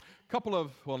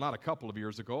not a couple of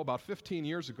years ago, about 15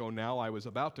 years ago now, I was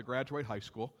about to graduate high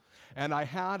school, and I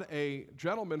had a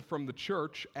gentleman from the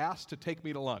church ask to take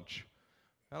me to lunch.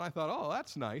 And I thought, oh,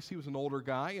 that's nice. He was an older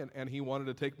guy, and he wanted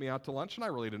to take me out to lunch, and I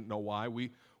really didn't know why.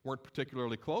 We weren't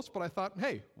particularly close, but I thought,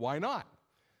 hey, why not?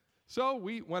 So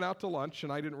we went out to lunch,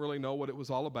 and I didn't really know what it was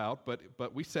all about,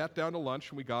 but we sat down to lunch,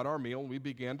 and we got our meal, and we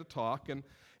began to talk, and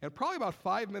probably about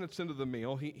 5 minutes into the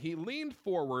meal, he leaned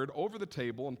forward over the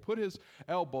table and put his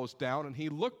elbows down, and he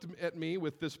looked at me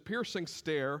with this piercing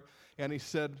stare, and he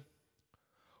said,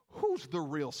 "Who's the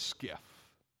real Skiff?"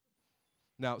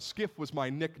 Now, Skiff was my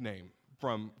nickname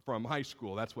from high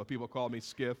school. That's what people called me,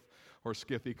 Skiff or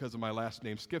Skiffy, because of my last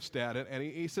name, Skiffstad. And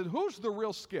he said, "Who's the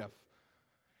real Skiff?"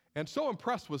 And so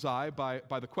impressed was I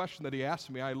by the question that he asked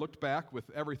me, I looked back with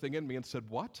everything in me and said,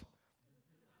 "What?"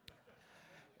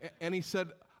 And he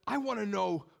said, "I want to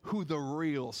know who the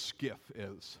real Skiff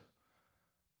is."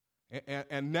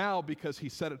 And now, because he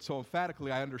said it so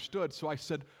emphatically, I understood. So I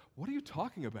said, "What are you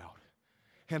talking about?"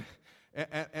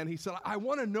 And he said, "I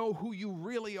want to know who you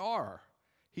really are."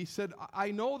 He said,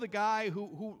 "I know the guy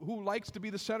who likes to be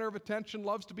the center of attention,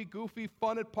 loves to be goofy,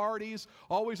 fun at parties,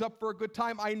 always up for a good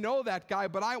time. I know that guy,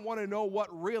 but I want to know what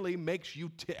really makes you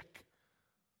tick."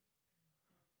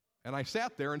 And I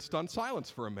sat there in stunned silence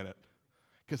for a minute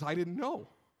because I didn't know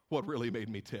what really made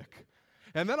me tick.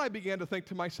 And then I began to think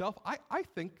to myself, I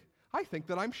think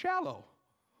that I'm shallow,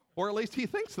 or at least he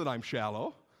thinks that I'm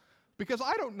shallow, because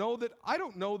I don't know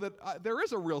that there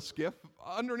is a real Skiff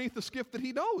underneath the Skiff that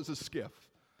he knows is Skiff.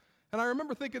 And I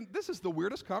remember thinking, this is the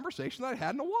weirdest conversation that I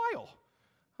had in a while.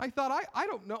 I thought, I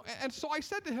don't know. And so I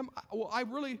said to him, "Well, I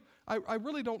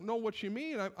really don't know what you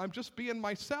mean. I'm just being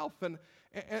myself." And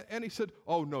he said,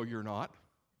 "Oh, no, you're not."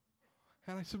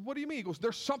 And I said, "What do you mean?" He goes,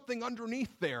 "There's something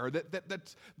underneath there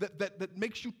that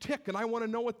makes you tick, and I want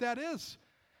to know what that is."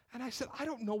 And I said, "I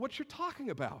don't know what you're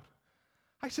talking about."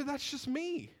 I said, "That's just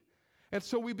me." And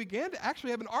so we began to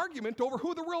actually have an argument over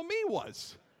who the real me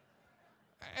was.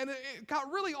 And it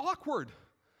got really awkward.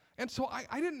 And so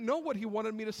I didn't know what he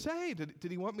wanted me to say.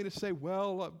 Did he want me to say,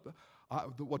 well,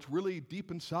 what's really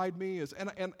deep inside me is,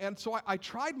 and so I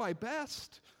tried my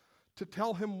best to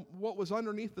tell him what was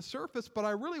underneath the surface, but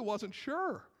I really wasn't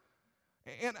sure.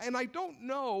 And I don't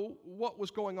know what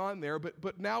was going on there,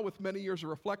 but now with many years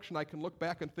of reflection, I can look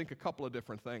back and think a couple of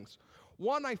different things.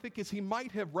 One, I think, is he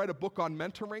might have read a book on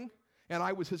mentoring, and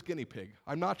I was his guinea pig.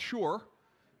 I'm not sure,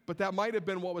 but that might have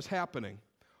been what was happening.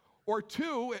 Or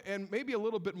two, and maybe a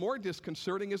little bit more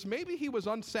disconcerting, is maybe he was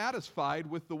unsatisfied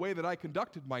with the way that I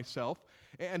conducted myself,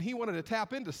 and he wanted to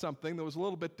tap into something that was a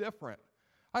little bit different.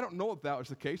 I don't know if that was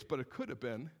the case, but it could have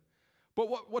been. But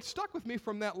what stuck with me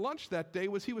from that lunch that day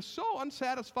was he was so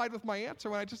unsatisfied with my answer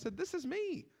when I just said, "This is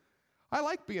me. I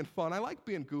like being fun. I like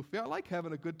being goofy. I like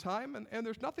having a good time, and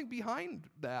there's nothing behind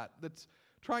that's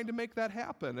trying to make that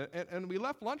happen." And we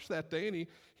left lunch that day, and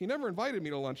he never invited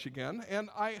me to lunch again, and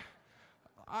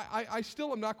I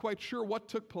still am not quite sure what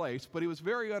took place, but he was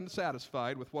very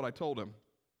unsatisfied with what I told him.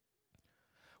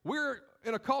 We're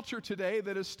in a culture today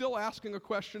that is still asking a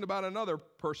question about another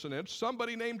personage,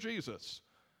 somebody named Jesus.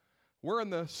 We're in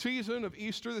the season of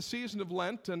Easter, the season of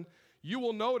Lent, and you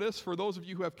will notice, for those of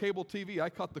you who have cable TV, I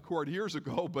cut the cord years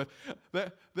ago, but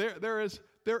there is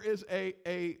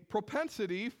a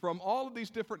propensity from all of these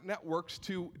different networks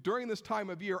to, during this time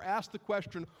of year, ask the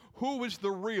question, who is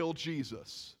the real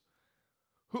Jesus?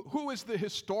 Who is the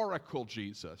historical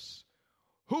Jesus?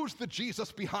 Who's the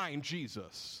Jesus behind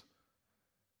Jesus?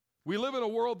 We live in a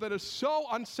world that is so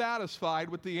unsatisfied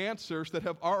with the answers that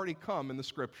have already come in the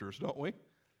Scriptures, don't we?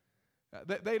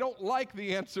 They don't like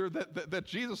the answer that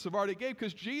Jesus have already gave,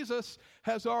 because Jesus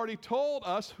has already told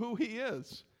us who he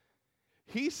is.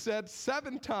 He said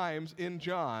 7 times in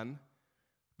John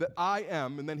that I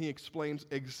am, and then he explains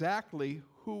exactly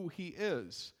who he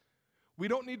is. We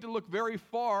don't need to look very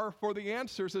far for the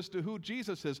answers as to who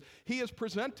Jesus is. He has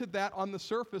presented that on the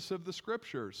surface of the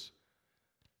Scriptures.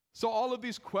 So all of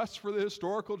these quests for the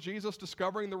historical Jesus,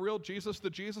 discovering the real Jesus, the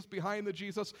Jesus behind the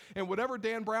Jesus, and whatever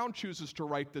Dan Brown chooses to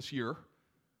write this year,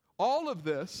 all of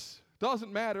this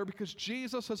doesn't matter because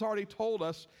Jesus has already told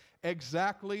us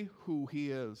exactly who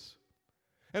he is.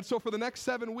 And so for the next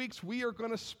 7 weeks, we are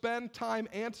going to spend time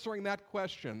answering that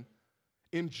question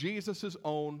in Jesus'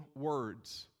 own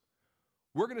words.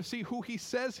 We're going to see who he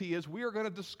says he is. We are going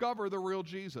to discover the real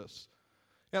Jesus.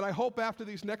 And I hope after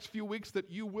these next few weeks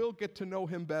that you will get to know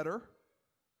him better.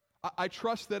 I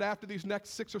trust that after these next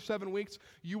 6 or 7 weeks,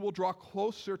 you will draw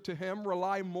closer to him,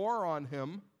 rely more on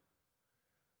him.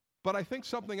 But I think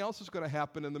something else is going to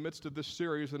happen in the midst of this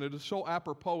series, and it is so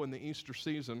apropos in the Easter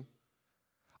season.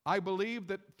 I believe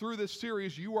that through this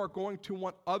series, you are going to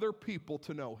want other people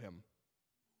to know him.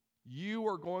 You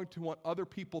are going to want other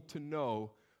people to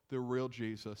know the real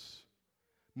Jesus.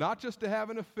 Not just to have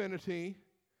an affinity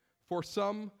for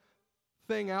some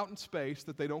thing out in space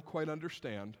that they don't quite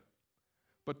understand,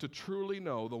 but to truly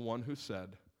know the one who said,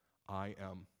 I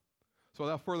am. So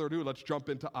without further ado, let's jump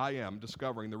into I am,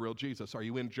 discovering the real Jesus. Are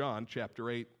you in John chapter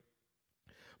 8?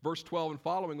 Verse 12 and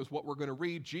following is what we're going to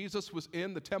read. Jesus was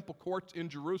in the temple courts in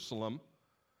Jerusalem,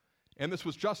 and this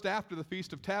was just after the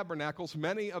Feast of Tabernacles.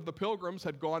 Many of the pilgrims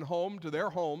had gone home to their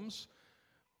homes,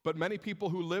 but many people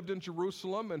who lived in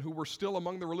Jerusalem and who were still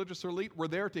among the religious elite were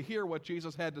there to hear what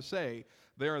Jesus had to say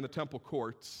there in the temple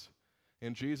courts.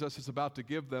 And Jesus is about to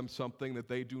give them something that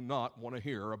they do not want to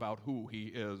hear about who he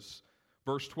is.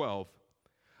 Verse 12.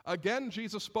 Again,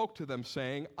 Jesus spoke to them,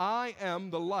 saying, I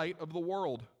am the light of the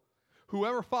world.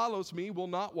 Whoever follows me will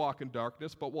not walk in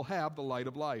darkness, but will have the light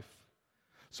of life.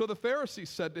 So the Pharisees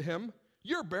said to him,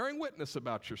 You're bearing witness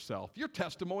about yourself. Your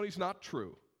testimony's not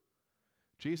true.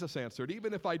 Jesus answered,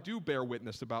 Even if I do bear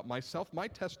witness about myself, my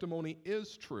testimony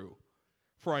is true.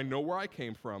 For I know where I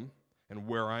came from and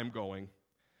where I am going.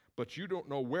 But you don't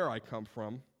know where I come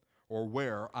from or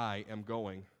where I am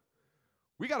going.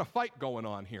 We got a fight going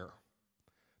on here.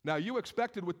 Now, you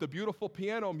expected with the beautiful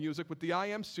piano music, with the I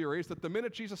Am series, that the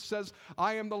minute Jesus says,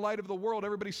 I am the light of the world,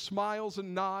 everybody smiles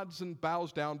and nods and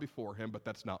bows down before him, but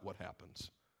that's not what happens.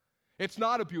 It's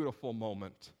not a beautiful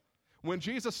moment. When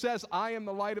Jesus says, I am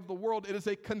the light of the world, it is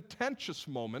a contentious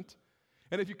moment.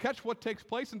 And if you catch what takes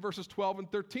place in verses 12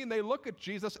 and 13, they look at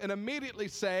Jesus and immediately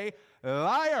say,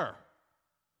 Liar!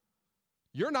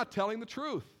 You're not telling the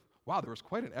truth. Wow, there was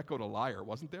quite an echo to liar,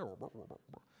 wasn't there? It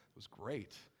was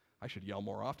great. I should yell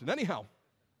more often. Anyhow,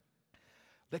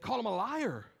 they call him a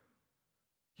liar.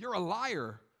 You're a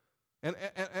liar. And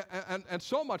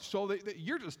so much so that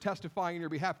you're just testifying on your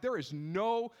behalf. There is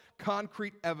no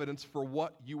concrete evidence for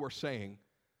what you are saying.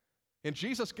 And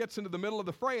Jesus gets into the middle of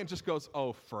the fray and just goes,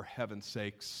 oh, for heaven's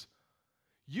sakes.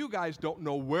 You guys don't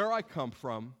know where I come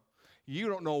from. You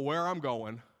don't know where I'm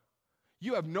going.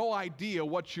 You have no idea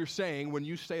what you're saying when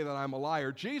you say that I'm a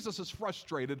liar. Jesus is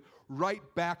frustrated right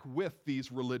back with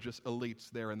these religious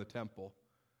elites there in the temple.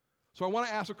 So I want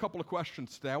to ask a couple of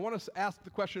questions today. I want to ask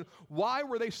the question, why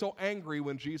were they so angry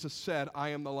when Jesus said, I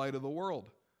am the light of the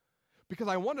world? Because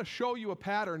I want to show you a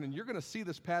pattern, and you're going to see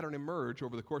this pattern emerge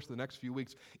over the course of the next few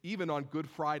weeks, even on Good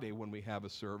Friday when we have a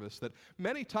service, that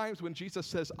many times when Jesus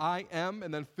says, I am,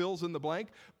 and then fills in the blank,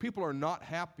 people are not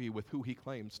happy with who he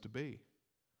claims to be.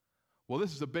 Well,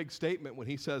 this is a big statement when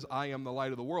he says, I am the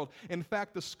light of the world. In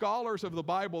fact, the scholars of the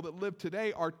Bible that live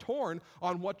today are torn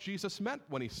on what Jesus meant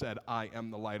when he said, I am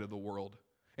the light of the world,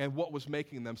 and what was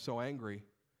making them so angry.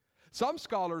 Some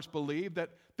scholars believe that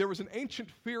there was an ancient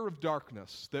fear of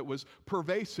darkness that was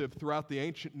pervasive throughout the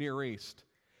ancient Near East.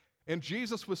 And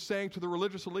Jesus was saying to the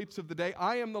religious elites of the day,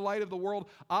 I am the light of the world.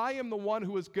 I am the one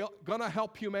who is going to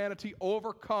help humanity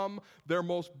overcome their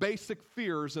most basic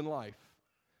fears in life.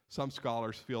 Some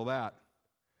scholars feel that.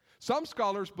 Some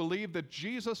scholars believe that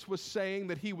Jesus was saying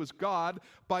that he was God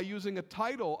by using a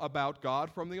title about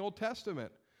God from the Old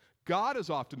Testament. God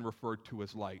is often referred to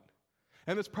as light.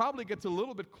 And this probably gets a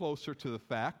little bit closer to the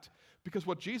fact, because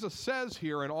what Jesus says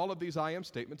here in all of these I am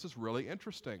statements is really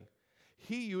interesting.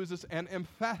 He uses an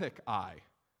emphatic I.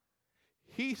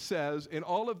 He says in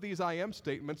all of these I am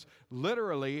statements,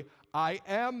 literally, I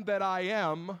am that I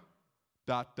am, ...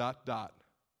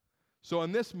 So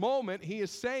in this moment, he is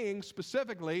saying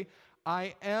specifically,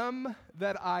 I am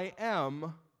that I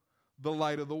am the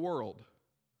light of the world.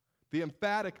 The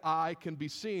emphatic I can be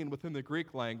seen within the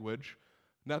Greek language,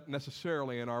 not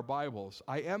necessarily in our Bibles.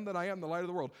 I am that I am the light of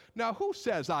the world. Now, who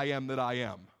says I am that I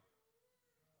am?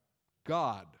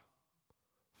 God.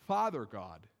 Father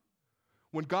God.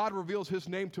 When God reveals his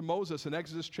name to Moses in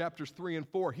Exodus chapters 3 and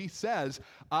 4, he says,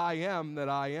 I am that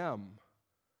I am.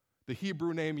 The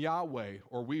Hebrew name Yahweh,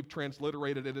 or we've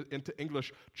transliterated it into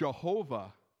English,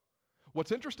 Jehovah.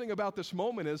 What's interesting about this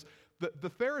moment is that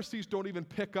the Pharisees don't even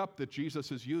pick up that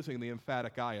Jesus is using the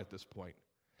emphatic I at this point.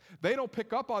 They don't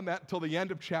pick up on that until the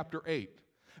end of chapter 8.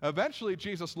 Eventually,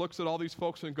 Jesus looks at all these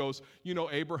folks and goes, you know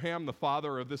Abraham, the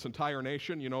father of this entire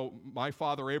nation, you know my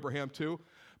father Abraham too?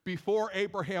 Before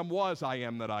Abraham was, I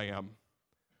am that I am.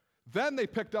 Then they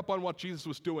picked up on what Jesus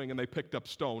was doing, and they picked up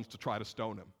stones to try to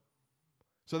stone him.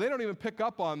 So they don't even pick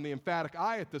up on the emphatic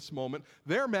I at this moment.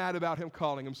 They're mad about him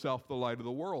calling himself the light of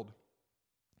the world.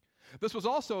 This was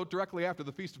also directly after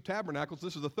the Feast of Tabernacles.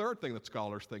 This is the third thing that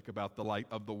scholars think about the light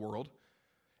of the world.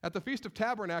 At the Feast of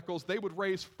Tabernacles, they would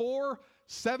raise 4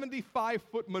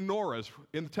 75-foot menorahs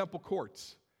in the temple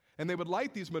courts. And they would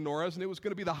light these menorahs, and it was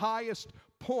going to be the highest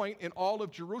point in all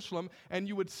of Jerusalem, and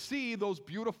you would see those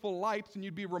beautiful lights, and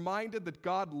you'd be reminded that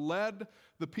God led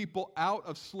the people out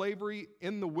of slavery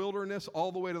in the wilderness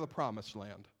all the way to the promised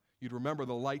land. You'd remember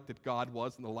the light that God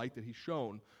was and the light that he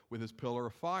shone with his pillar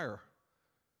of fire.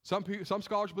 Some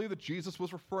scholars believe that Jesus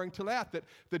was referring to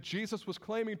that Jesus was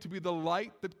claiming to be the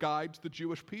light that guides the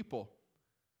Jewish people.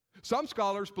 Some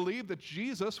scholars believe that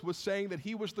Jesus was saying that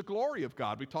he was the glory of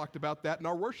God. We talked about that in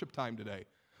our worship time today.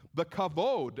 The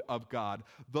kavod of God,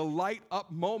 the light up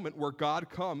moment where God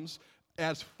comes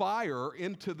as fire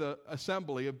into the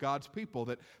assembly of God's people,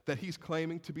 that he's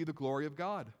claiming to be the glory of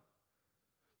God.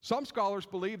 Some scholars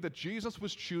believe that Jesus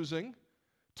was choosing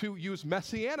to use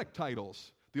messianic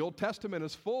titles. The Old Testament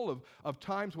is full of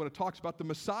times when it talks about the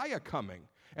Messiah coming,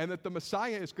 and that the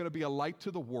Messiah is going to be a light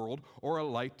to the world or a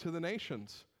light to the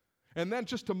nations. And then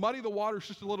just to muddy the waters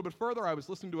just a little bit further, I was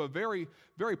listening to a very,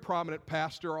 very prominent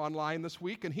pastor online this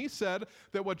week, and he said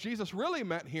that what Jesus really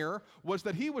meant here was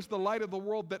that he was the light of the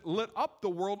world that lit up the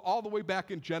world all the way back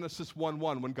in Genesis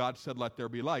 1:1 when God said, "Let there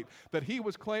be light." That he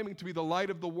was claiming to be the light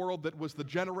of the world that was the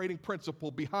generating principle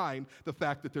behind the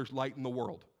fact that there's light in the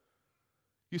world.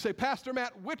 You say, "Pastor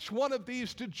Matt, which one of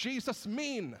these did Jesus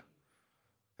mean?"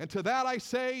 And to that I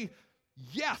say,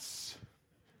 yes.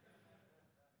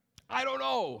 I don't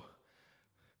know.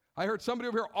 I heard somebody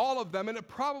over here, all of them, and it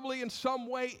probably in some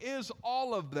way is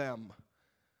all of them.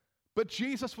 But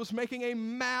Jesus was making a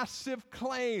massive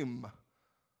claim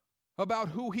about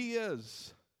who he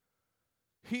is.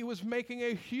 He was making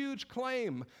a huge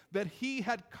claim that he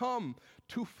had come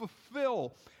to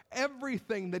fulfill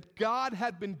everything that God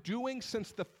had been doing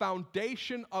since the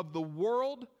foundation of the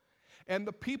world. And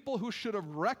the people who should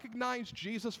have recognized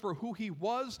Jesus for who he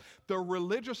was, the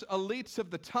religious elites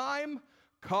of the time,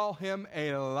 call him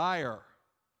a liar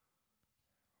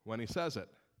when he says it.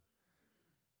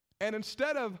 And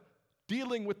instead of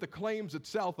dealing with the claims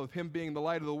itself of him being the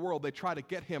light of the world, they try to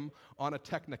get him on a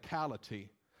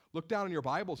technicality. Look down in your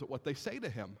Bibles at what they say to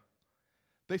him.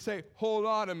 They say, "Hold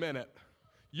on a minute.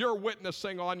 You're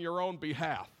witnessing on your own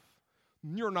behalf.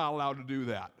 You're not allowed to do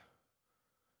that."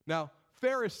 Now,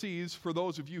 Pharisees, for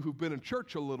those of you who've been in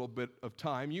church a little bit of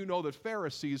time, you know that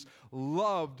Pharisees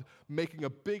loved making a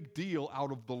big deal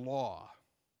out of the law.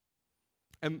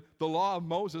 And the law of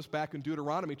Moses back in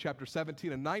Deuteronomy chapter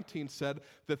 17 and 19 said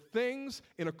that things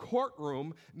in a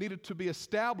courtroom needed to be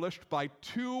established by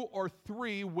 2 or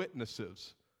 3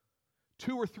 witnesses.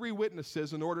 2 or 3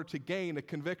 witnesses in order to gain a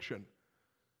conviction.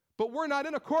 But we're not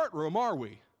in a courtroom, are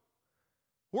we?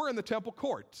 We're in the temple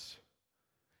courts.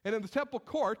 And in the temple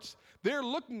courts, they're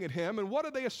looking at him, and what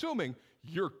are they assuming?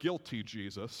 You're guilty,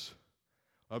 Jesus,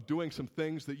 of doing some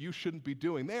things that you shouldn't be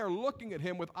doing. They are looking at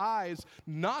him with eyes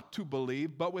not to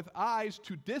believe, but with eyes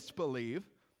to disbelieve.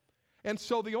 And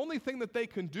so the only thing that they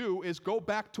can do is go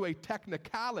back to a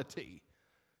technicality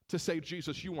to say,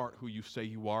 Jesus, you aren't who you say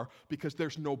you are, because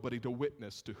there's nobody to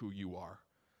witness to who you are.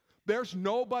 There's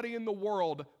nobody in the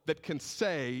world that can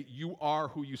say you are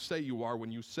who you say you are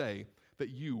when you say that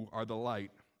you are the light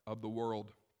of the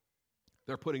world.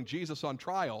 They're putting Jesus on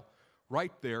trial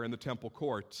right there in the temple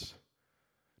courts.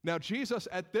 Now, Jesus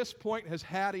at this point has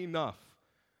had enough.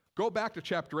 Go back to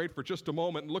chapter 8 for just a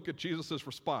moment and look at Jesus'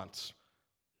 response.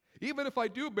 "Even if I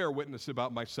do bear witness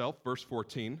about myself," verse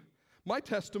 14, "my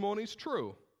testimony is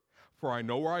true. For I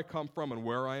know where I come from and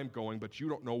where I am going, but you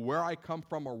don't know where I come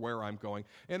from or where I'm going."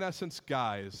 In essence,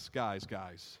 guys,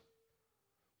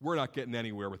 we're not getting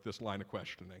anywhere with this line of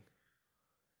questioning.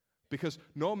 Because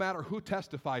no matter who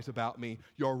testifies about me,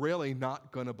 you're really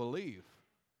not going to believe.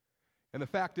 And the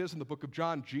fact is, in the book of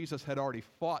John, Jesus had already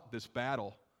fought this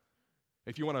battle.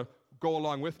 If you want to go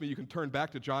along with me, you can turn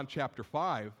back to John chapter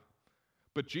 5.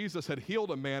 But Jesus had healed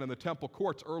a man in the temple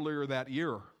courts earlier that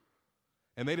year.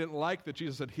 And they didn't like that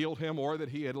Jesus had healed him or that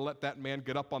he had let that man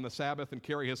get up on the Sabbath and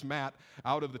carry his mat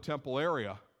out of the temple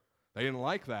area. They didn't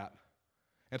like that.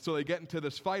 And so they get into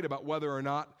this fight about whether or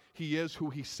not he is who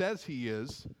he says he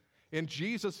is. And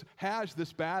Jesus has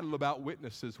this battle about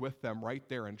witnesses with them right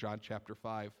there in John chapter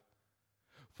 5.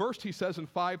 First, he says in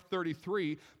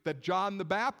 5:33 that John the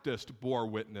Baptist bore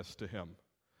witness to him.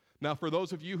 Now, for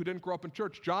those of you who didn't grow up in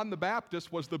church, John the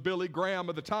Baptist was the Billy Graham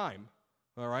of the time.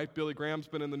 All right, Billy Graham's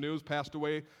been in the news, passed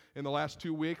away in the last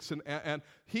 2 weeks, and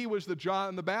he was the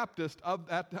John the Baptist of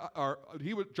that,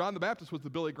 John the Baptist was the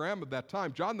Billy Graham of that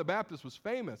time. John the Baptist was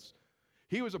famous.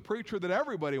 He was a preacher that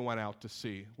everybody went out to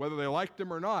see, whether they liked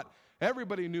him or not.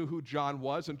 Everybody knew who John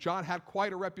was, and John had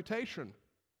quite a reputation.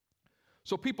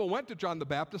 So people went to John the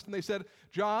Baptist and they said,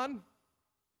 "John,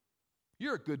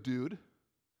 you're a good dude.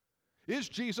 Is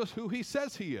Jesus who he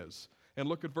says he is?" And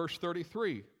look at verse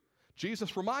 33.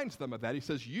 Jesus reminds them of that. He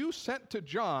says, you sent to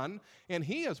John, and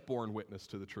he has borne witness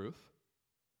to the truth.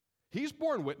 He's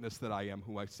borne witness that I am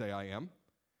who I say I am.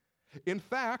 In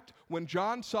fact, when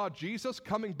John saw Jesus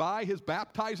coming by his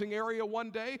baptizing area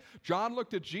one day, John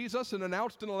looked at Jesus and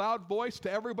announced in a loud voice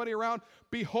to everybody around,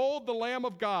 behold the Lamb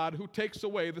of God who takes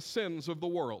away the sins of the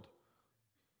world.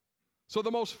 So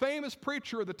the most famous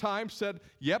preacher of the time said,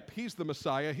 yep, he's the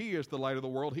Messiah. He is the light of the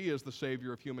world. He is the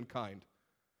Savior of humankind.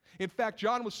 In fact,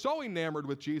 John was so enamored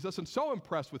with Jesus and so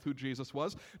impressed with who Jesus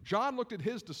was, John looked at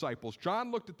his disciples.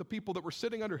 John looked at the people that were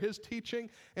sitting under his teaching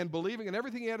and believing in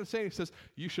everything he had to say. And he says,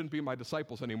 you shouldn't be my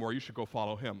disciples anymore. You should go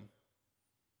follow him.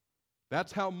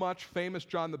 That's how much famous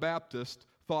John the Baptist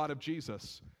thought of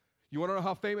Jesus. You want to know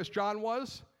how famous John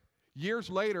was? Years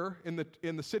later, in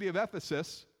the city of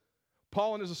Ephesus,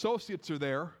 Paul and his associates are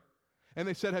there, and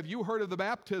they said, have you heard of the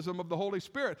baptism of the Holy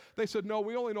Spirit? They said, no,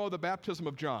 we only know the baptism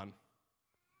of John.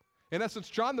 In essence,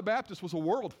 John the Baptist was a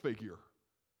world figure,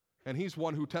 and he's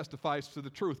one who testifies to the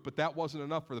truth, but that wasn't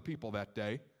enough for the people that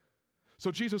day. So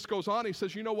Jesus goes on, he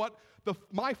says, you know what?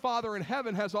 My Father in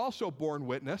heaven has also borne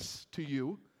witness to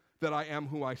you that I am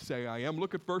who I say I am.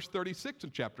 Look at verse 36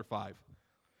 in chapter 5.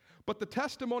 But the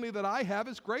testimony that I have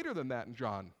is greater than that in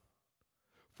John.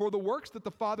 For the works that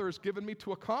the Father has given me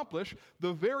to accomplish,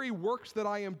 the very works that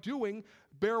I am doing,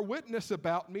 bear witness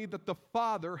about me that the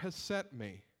Father has sent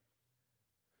me.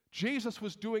 Jesus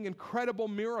was doing incredible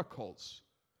miracles.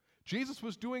 Jesus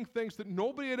was doing things that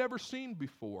nobody had ever seen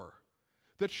before,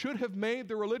 that should have made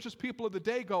the religious people of the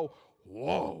day go,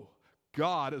 whoa,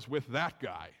 God is with that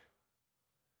guy.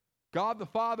 God the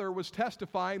Father was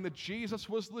testifying that Jesus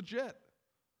was legit.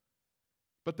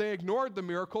 But they ignored the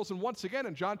miracles, and once again,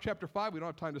 in John chapter 5, we don't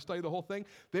have time to study the whole thing,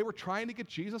 they were trying to get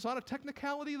Jesus on a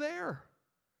technicality there.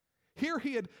 Here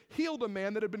he had healed a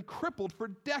man that had been crippled for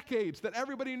decades, that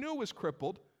everybody knew was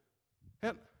crippled,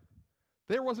 and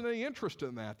there wasn't any interest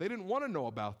in that. They didn't want to know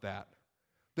about that.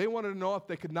 They wanted to know if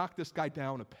they could knock this guy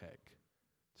down a peg.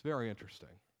 It's very interesting.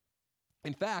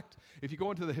 In fact, if you go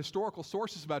into the historical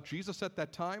sources about Jesus at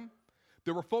that time,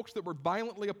 there were folks that were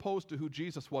violently opposed to who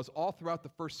Jesus was all throughout the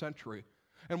first century.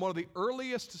 And one of the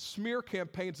earliest smear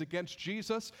campaigns against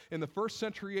Jesus in the first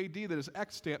century AD that is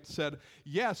extant said,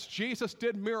 yes, Jesus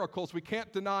did miracles, we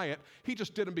can't deny it. He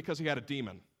just did them because he had a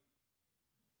demon.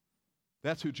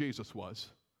 That's who Jesus was.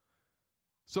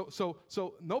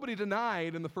 So nobody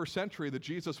denied in the first century that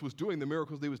Jesus was doing the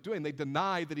miracles that he was doing. They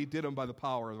denied that he did them by the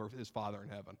power of his Father in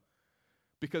heaven.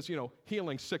 Because,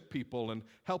 healing sick people and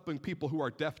helping people who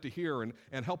are deaf to hear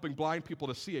and helping blind people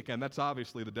to see again, that's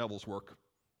obviously the devil's work.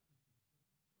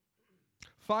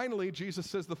 Finally, Jesus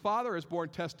says, the Father has borne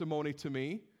testimony to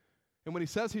me. And when he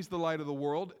says he's the light of the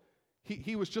world,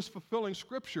 he was just fulfilling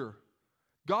Scripture.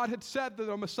 God had said that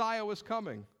a Messiah was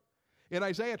coming. In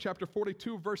Isaiah chapter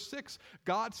 42, verse 6,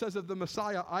 God says of the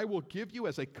Messiah, I will give you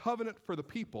as a covenant for the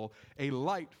people, a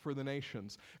light for the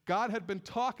nations. God had been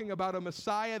talking about a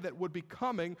Messiah that would be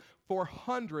coming for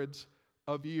hundreds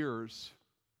of years.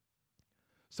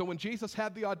 So when Jesus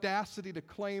had the audacity to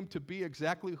claim to be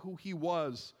exactly who he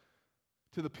was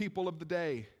to the people of the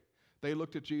day, they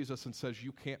looked at Jesus and says,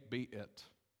 you can't be it.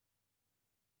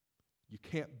 You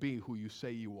can't be who you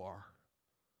say you are.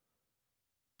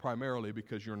 Primarily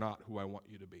because you're not who I want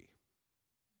you to be.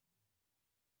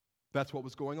 That's what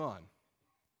was going on.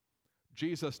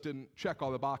 Jesus didn't check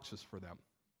all the boxes for them.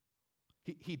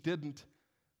 He didn't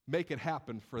make it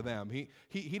happen for them.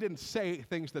 He didn't say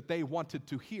things that they wanted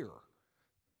to hear.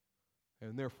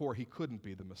 And therefore, he couldn't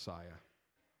be the Messiah.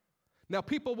 Now,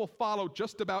 people will follow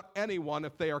just about anyone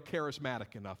if they are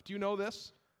charismatic enough. Do you know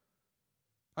this?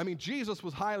 I mean, Jesus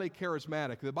was highly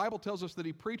charismatic. The Bible tells us that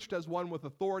he preached as one with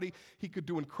authority. He could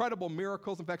do incredible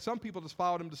miracles. In fact, some people just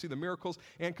followed him to see the miracles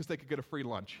and because they could get a free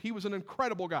lunch. He was an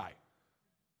incredible guy.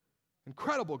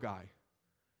 Incredible guy.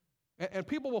 And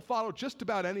people will follow just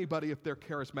about anybody if they're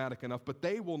charismatic enough, but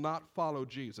they will not follow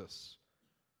Jesus.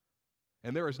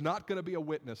 And there is not going to be a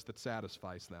witness that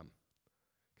satisfies them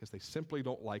because they simply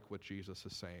don't like what Jesus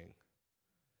is saying.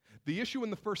 The issue in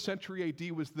the first century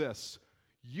AD was this.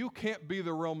 You can't be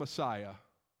the real Messiah.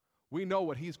 We know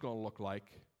what he's going to look like,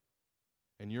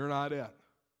 and you're not it.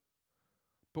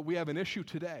 But we have an issue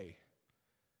today.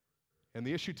 And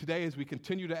the issue today is we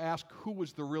continue to ask who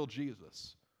was the real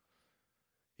Jesus,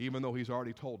 even though he's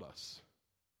already told us.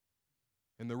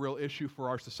 And the real issue for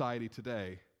our society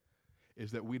today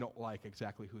is that we don't like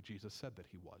exactly who Jesus said that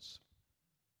he was.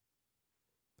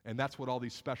 And that's what all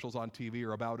these specials on TV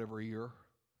are about every year.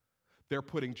 They're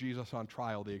putting Jesus on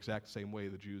trial the exact same way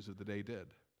the Jews of the day did.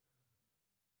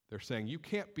 They're saying, you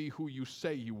can't be who you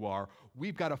say you are.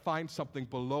 We've got to find something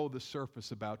below the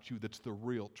surface about you that's the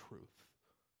real truth.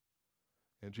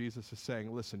 And Jesus is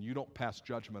saying, listen, you don't pass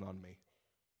judgment on me.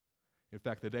 In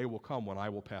fact, the day will come when I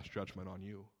will pass judgment on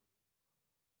you.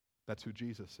 That's who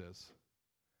Jesus is.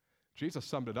 Jesus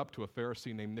summed it up to a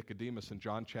Pharisee named Nicodemus in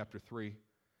John chapter 3.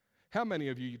 How many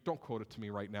of you, don't quote it to me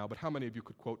right now, but how many of you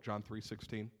could quote John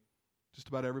 3:16? Just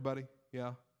about everybody?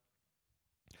 Yeah?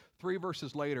 3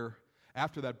 verses later,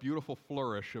 after that beautiful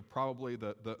flourish of probably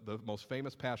the most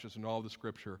famous passage in all of the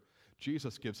Scripture,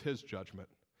 Jesus gives his judgment.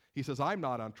 He says, I'm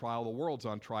not on trial, the world's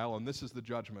on trial, and this is the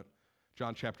judgment.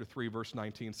 John chapter 3, verse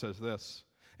 19 says this,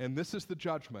 and this is the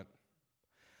judgment,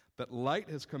 that light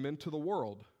has come into the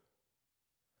world,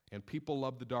 and people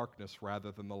love the darkness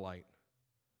rather than the light,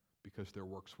 because their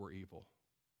works were evil.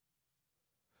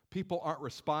 People aren't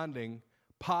responding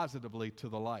positively to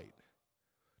the light.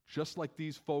 Just like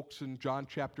these folks in John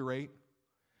chapter 8,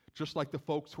 just like the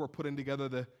folks who are putting together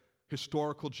the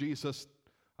historical Jesus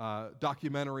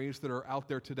documentaries that are out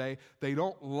there today, they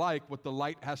don't like what the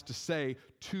light has to say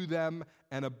to them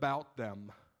and about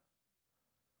them.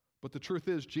 But the truth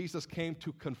is, Jesus came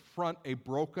to confront a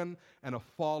broken and a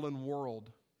fallen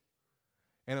world.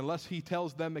 And unless he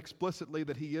tells them explicitly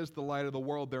that he is the light of the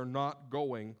world, they're not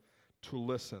going to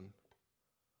listen.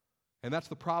 And that's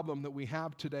the problem that we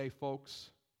have today,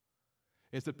 folks,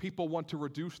 is that people want to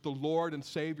reduce the Lord and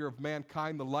Savior of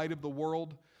mankind, the light of the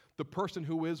world, the person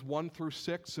who is 1 through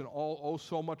 6 and all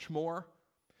so much more,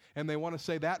 and they want to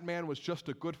say that man was just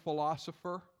a good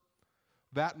philosopher,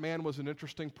 that man was an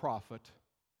interesting prophet,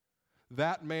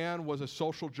 that man was a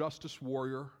social justice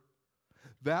warrior,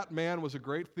 that man was a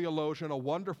great theologian, a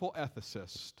wonderful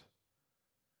ethicist,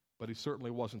 but he certainly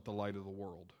wasn't the light of the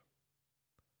world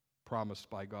promised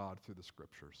by God through the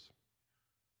Scriptures.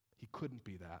 He couldn't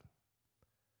be that,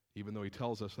 even though he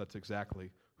tells us that's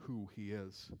exactly who he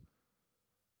is.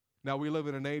 Now, we live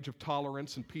in an age of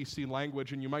tolerance and PC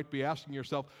language, and you might be asking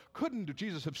yourself, couldn't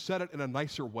Jesus have said it in a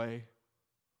nicer way?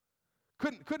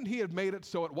 Couldn't he have made it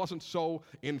so it wasn't so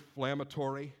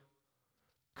inflammatory?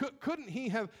 Couldn't he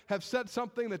have said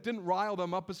something that didn't rile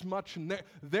them up as much, and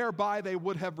thereby they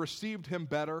would have received him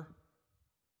better?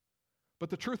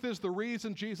 But the truth is, the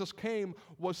reason Jesus came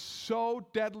was so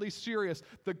deadly serious.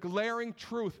 The glaring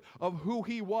truth of who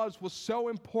he was so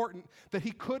important that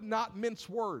he could not mince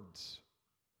words.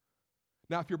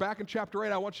 Now, if you're back in chapter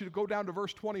 8, I want you to go down to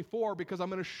verse 24, because I'm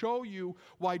going to show you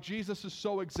why Jesus is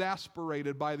so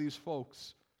exasperated by these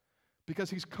folks. Because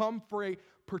he's come for a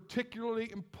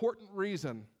particularly important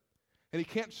reason, and he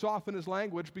can't soften his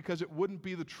language because it wouldn't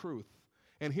be the truth.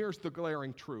 And here's the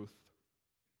glaring truth.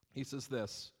 He says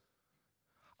this,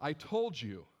 I told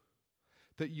you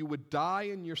that you would die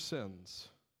in your sins,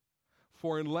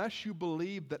 for unless you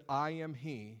believe that I am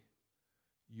he,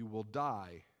 you will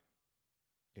die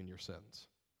in your sins.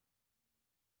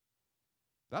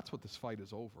 That's what this fight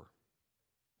is over.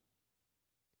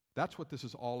 That's what this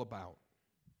is all about.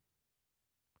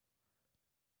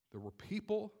 There were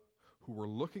people who were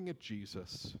looking at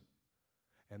Jesus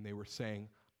and they were saying,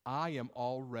 I am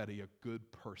already a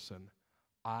good person.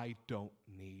 I don't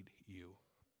need you.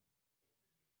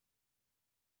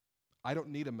 I don't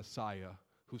need a Messiah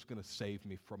who's going to save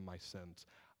me from my sins.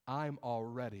 I'm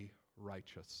already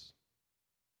righteous.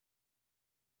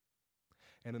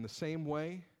 And in the same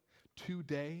way,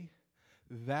 today,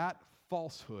 that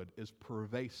falsehood is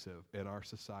pervasive in our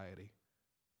society.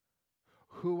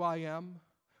 Who I am,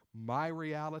 my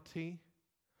reality,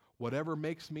 whatever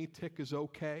makes me tick is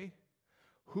okay.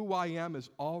 Who I am is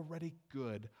already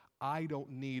good. I don't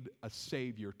need a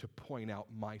Savior to point out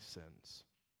my sins.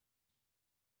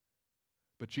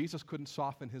 But Jesus couldn't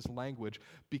soften his language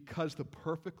because the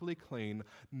perfectly clean,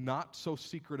 not so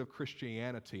secretive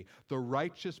Christianity, the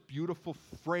righteous, beautiful,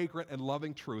 fragrant, and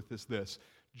loving truth is this: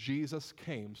 Jesus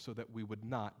came so that we would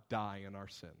not die in our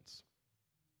sins.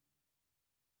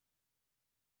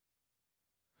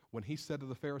 When he said to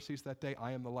the Pharisees that day,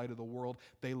 I am the light of the world,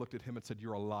 they looked at him and said,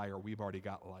 you're a liar, we've already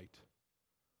got light.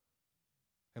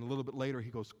 And a little bit later he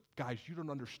goes, guys, you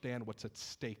don't understand what's at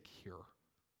stake here.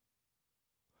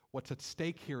 What's at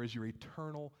stake here is your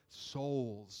eternal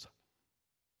souls.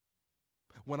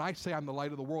 When I say I'm the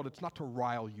light of the world, it's not to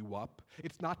rile you up.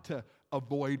 It's not to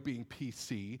avoid being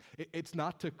PC. It's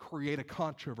not to create a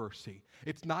controversy.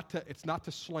 It's not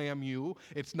to slam you.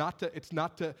 It's not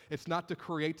to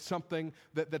create something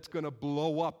that's going to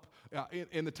blow up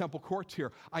in the temple courts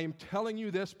here. I am telling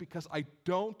you this because I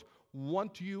don't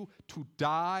want you to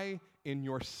die in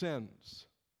your sins.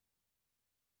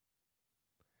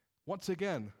 Once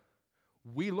again,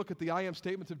 we look at the I am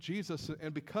statements of Jesus,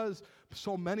 and because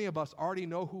so many of us already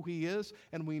know who he is,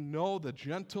 and we know the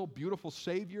gentle, beautiful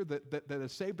Savior that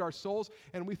has saved our souls,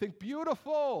 and we think,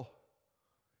 beautiful,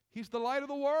 he's the light of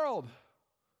the world.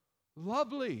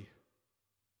 Lovely.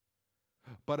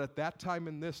 But at that time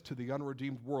in this, to the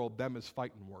unredeemed world, them is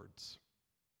fighting words.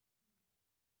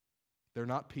 They're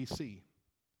not PC.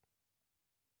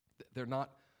 They're not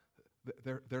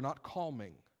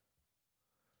calming.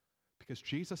 Because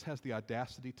Jesus has the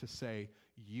audacity to say,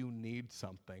 you need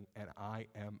something, and I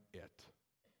am it.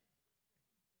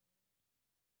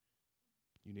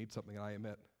 You need something, and I am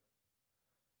it.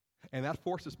 And that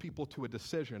forces people to a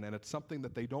decision, and it's something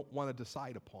that they don't want to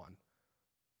decide upon.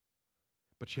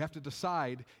 But you have to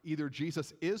decide, either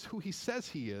Jesus is who he says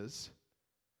he is,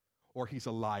 or he's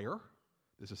a liar,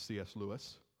 this is C.S.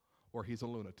 Lewis, or he's a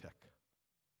lunatic.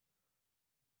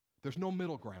 There's no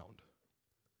middle ground.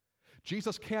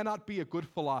 Jesus cannot be a good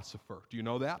philosopher. Do you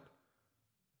know that?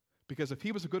 Because if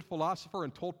he was a good philosopher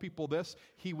and told people this,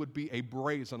 he would be a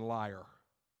brazen liar,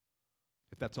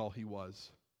 if that's all he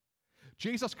was.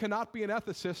 Jesus cannot be an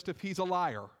ethicist if he's a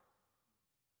liar.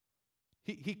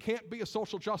 He can't be a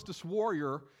social justice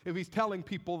warrior if he's telling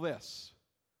people this,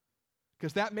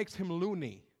 because that makes him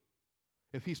loony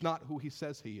if he's not who he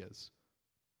says he is.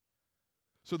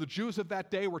 So the Jews of that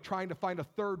day were trying to find a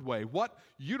third way. What?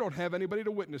 You don't have anybody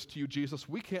to witness to you, Jesus.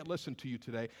 We can't listen to you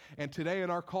today. And today in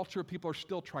our culture, people are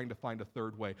still trying to find a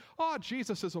third way. Oh,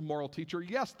 Jesus is a moral teacher.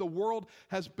 Yes, the world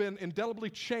has been indelibly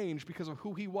changed because of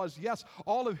who he was. Yes,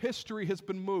 all of history has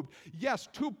been moved. Yes,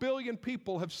 2 billion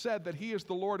people have said that he is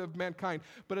the Lord of mankind.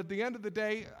 But at the end of the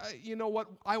day, you know what?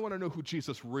 I want to know who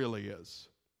Jesus really is.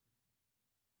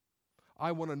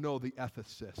 I want to know the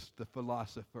ethicist, the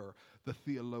philosopher, the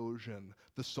theologian,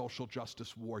 the social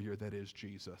justice warrior that is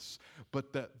Jesus.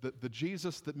 But the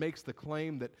Jesus that makes the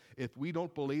claim that if we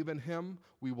don't believe in him,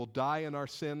 we will die in our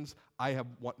sins, I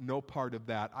want no part of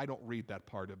that. I don't read that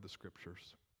part of the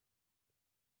scriptures.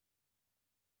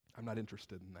 I'm not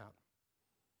interested in that.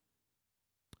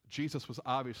 Jesus was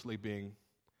obviously being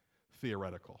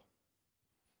theoretical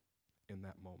in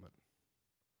that moment.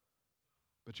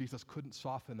 But Jesus couldn't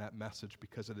soften that message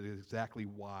because it is exactly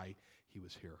why he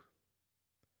was here.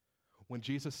 When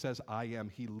Jesus says, I am,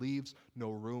 he leaves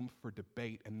no room for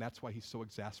debate, and that's why he's so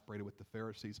exasperated with the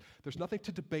Pharisees. There's nothing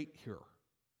to debate here.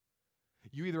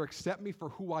 You either accept me for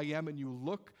who I am and you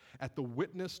look at the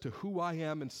witness to who I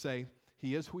am and say,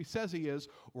 he is who he says he is,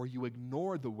 or you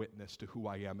ignore the witness to who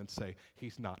I am and say,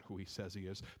 he's not who he says he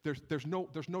is. There's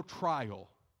no trial.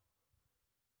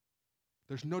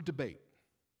 There's no debate.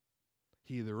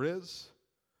 He either is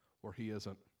or he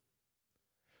isn't.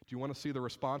 Do you want to see the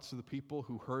response of the people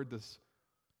who heard this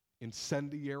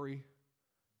incendiary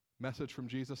message from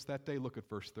Jesus that day? Look at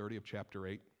verse 30 of chapter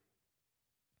 8.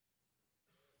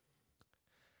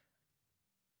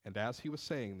 And as he was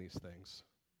saying these things,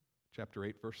 chapter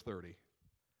 8, verse 30,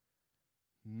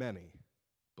 many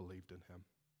believed in him.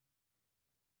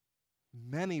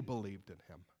 Many believed in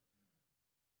him.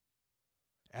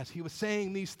 As he was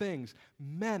saying these things,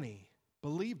 many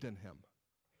believed in him.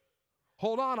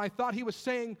 Hold on, I thought he was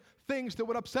saying things that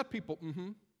would upset people.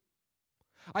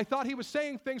 I thought he was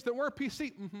saying things that weren't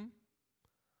PC.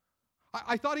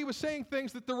 I thought he was saying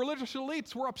things that the religious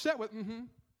elites were upset with.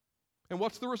 And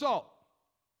what's the result?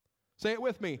 Say it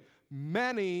with me.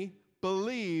 Many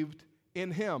believed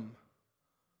in him.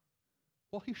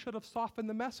 Well, he should have softened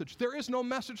the message. There is no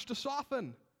message to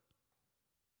soften.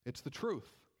 It's the truth.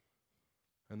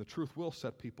 And the truth will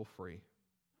set people free.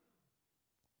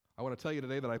 I want to tell you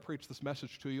today that I preach this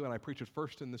message to you, and I preach it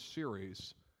first in this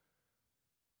series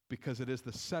because it is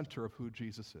the center of who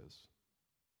Jesus is.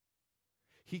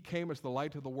 He came as the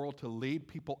light of the world to lead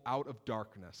people out of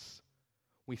darkness.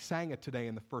 We sang it today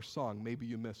in the first song. Maybe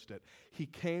you missed it. He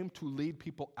came to lead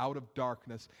people out of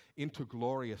darkness into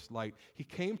glorious light. He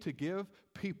came to give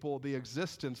people the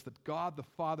existence that God the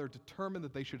Father determined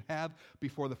that they should have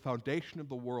before the foundation of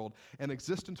the world, an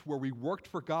existence where we worked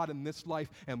for God in this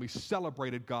life and we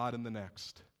celebrated God in the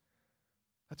next.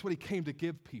 That's what he came to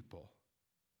give people.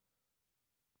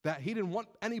 That he didn't want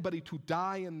anybody to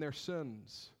die in their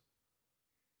sins.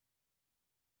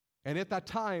 And at that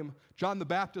time, John the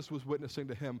Baptist was witnessing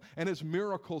to him, and his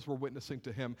miracles were witnessing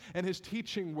to him, and his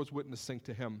teaching was witnessing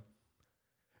to him,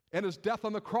 and his death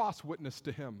on the cross witnessed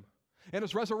to him, and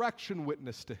his resurrection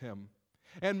witnessed to him.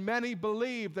 And many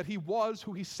believed that he was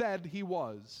who he said he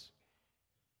was.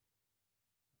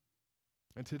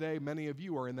 And today, many of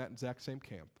you are in that exact same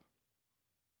camp.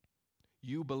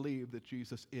 You believe that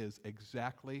Jesus is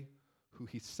exactly who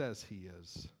he says he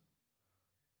is.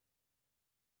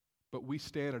 But we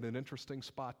stand at an interesting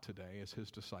spot today as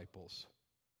his disciples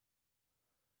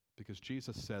because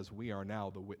Jesus says we are now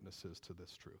the witnesses to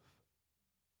this truth.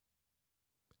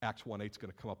 Acts 1:8 is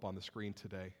going to come up on the screen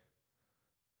today.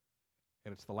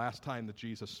 And it's the last time that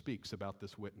Jesus speaks about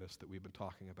this witness that we've been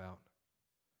talking about.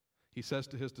 He says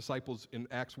to his disciples in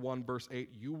Acts 1, verse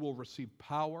 8, "You will receive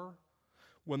power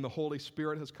when the Holy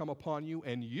Spirit has come upon you,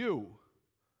 and you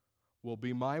will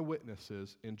be my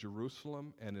witnesses in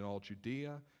Jerusalem and in all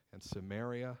Judea and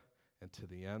Samaria and to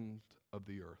the end of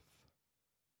the earth."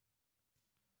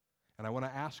 And I want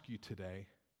to ask you today,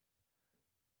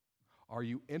 are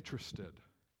you interested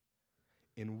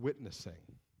in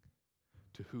witnessing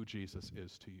to who Jesus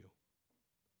is to you?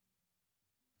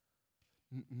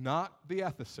 Not the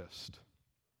ethicist,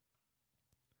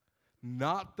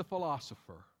 not the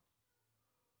philosopher,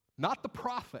 not the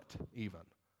prophet even,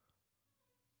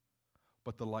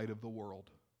 but the light of the world,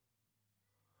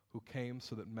 who came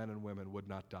so that men and women would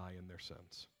not die in their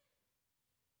sins.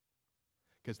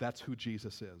 Because that's who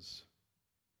Jesus is.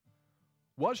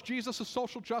 Was Jesus a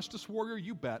social justice warrior?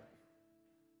 You bet.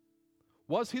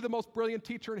 Was he the most brilliant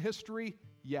teacher in history?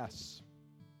 Yes.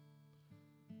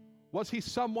 Was he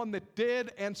someone that did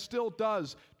and still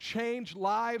does change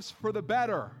lives for the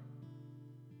better?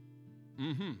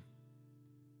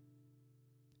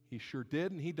 He sure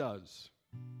did, and he does.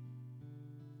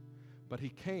 But he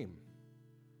came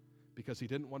because he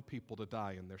didn't want people to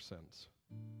die in their sins.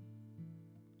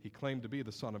 He claimed to be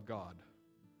the Son of God,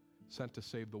 sent to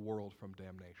save the world from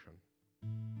damnation.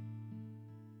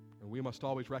 And we must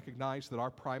always recognize that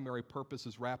our primary purpose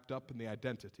is wrapped up in the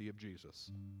identity of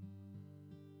Jesus.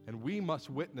 And we must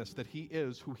witness that he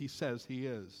is who he says he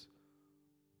is,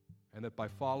 and that by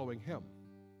following him,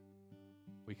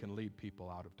 we can lead people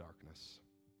out of darkness.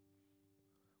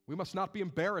 We must not be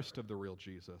embarrassed of the real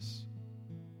Jesus.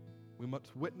 We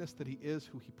must witness that he is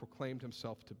who he proclaimed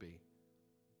himself to be.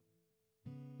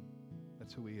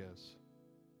 That's who he is.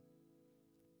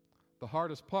 The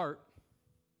hardest part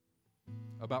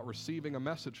about receiving a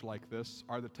message like this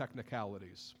are the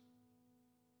technicalities.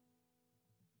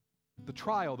 The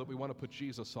trial that we want to put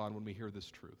Jesus on when we hear this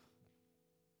truth.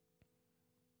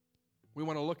 We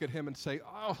want to look at him and say,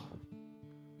 "Oh,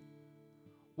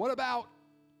 what about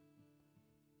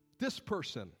this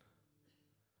person?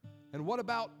 And what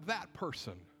about that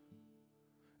person?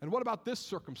 And what about this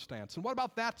circumstance? And what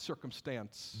about that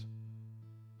circumstance?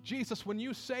 Jesus, when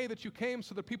you say that you came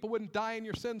so that people wouldn't die in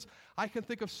your sins, I can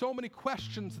think of so many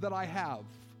questions that I have.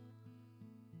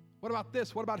 What about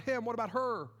this? What about him? What about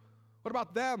her? What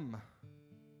about them?"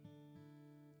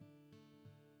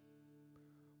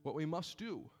 What we must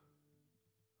do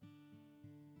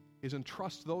is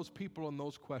entrust those people and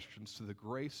those questions to the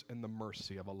grace and the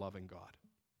mercy of a loving God.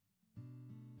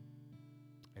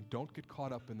 And don't get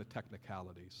caught up in the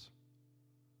technicalities.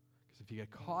 Because if you get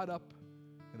caught up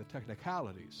in the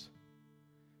technicalities,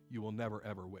 you will never,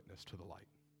 ever witness to the light.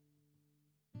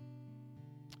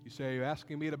 You say, "Are you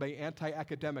asking me to be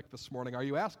anti-academic this morning? Are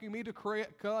you asking me to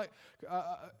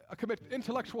commit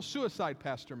intellectual suicide,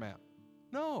 Pastor Matt?"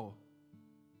 No.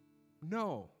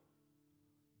 No.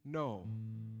 No.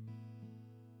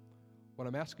 What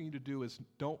I'm asking you to do is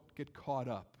don't get caught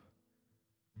up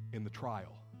in the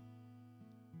trial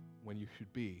when you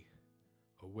should be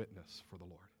a witness for the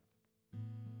Lord.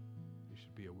 You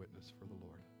should be a witness for the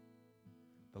Lord.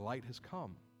 The light has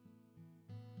come.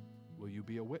 Will you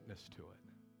be a witness to it?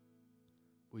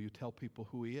 Will you tell people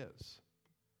who he is?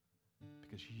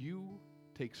 Because you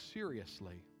take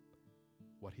seriously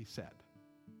what he said.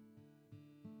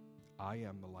 "I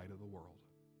am the light of the world,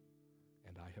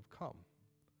 and I have come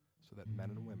so that men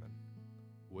and women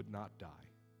would not die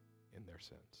in their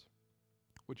sins."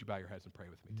 Would you bow your heads and pray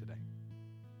with me today?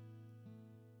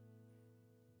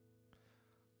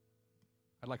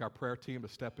 I'd like our prayer team to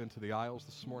step into the aisles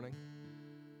this morning.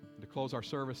 And to close our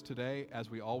service today, as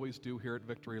we always do here at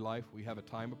Victory Life, we have a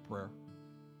time of prayer.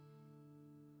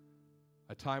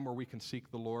 A time where we can seek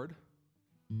the Lord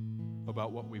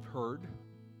about what we've heard.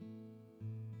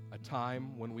 A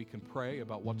time when we can pray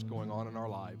about what's going on in our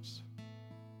lives.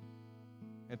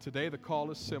 And today the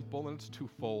call is simple and it's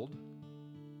twofold.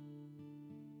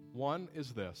 One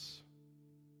is this.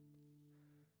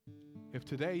 If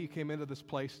today you came into this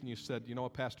place and you said, "You know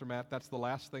what, Pastor Matt, that's the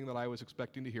last thing that I was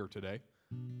expecting to hear today,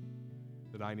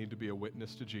 that I need to be a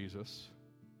witness to Jesus,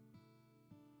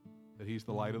 that he's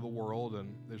the light of the world,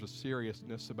 and there's a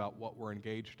seriousness about what we're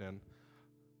engaged in,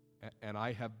 and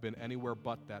I have been anywhere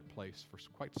but that place for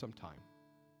quite some time,"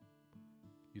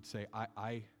 you'd say,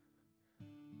 I've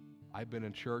been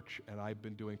in church, and I've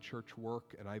been doing church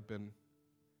work, and I've been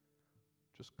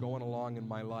just going along in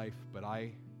my life, but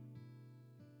I've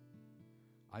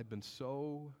been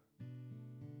so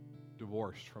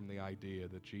divorced from the idea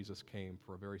that Jesus came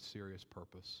for a very serious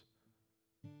purpose,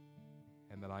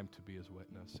 and and that I'm to be his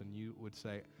witness. And you would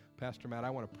say, Pastor Matt, I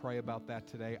want to pray about that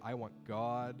today. I want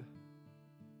God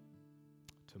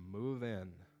to move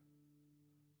in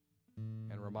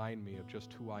and remind me of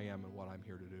just who I am and what I'm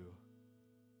here to do.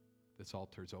 This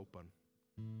altar's open.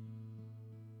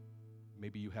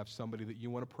 Maybe you have somebody that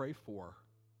you want to pray for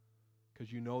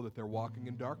because you know that they're walking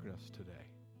in darkness today.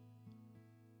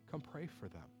 Come pray for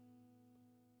them.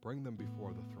 Bring them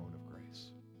before the throne of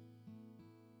grace.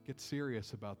 Get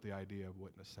serious about the idea of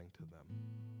witnessing to them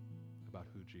about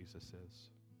who Jesus is.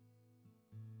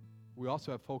 We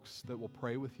also have folks that will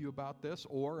pray with you about this,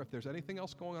 or if there's anything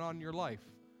else going on in your life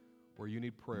where you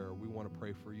need prayer, we want to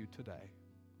pray for you today.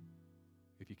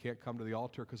 If you can't come to the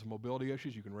altar because of mobility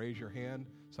issues, you can raise your hand.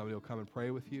 Somebody will come and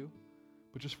pray with you.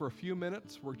 But just for a few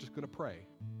minutes, we're just going to pray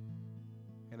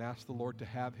and ask the Lord to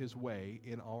have his way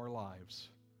in our lives.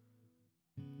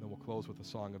 And then we'll close with a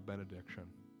song of benediction.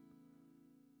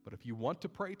 But if you want to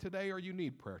pray today or you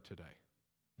need prayer today,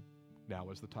 now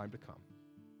is the time to come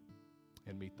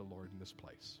and meet the Lord in this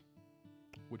place.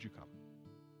 Would you come?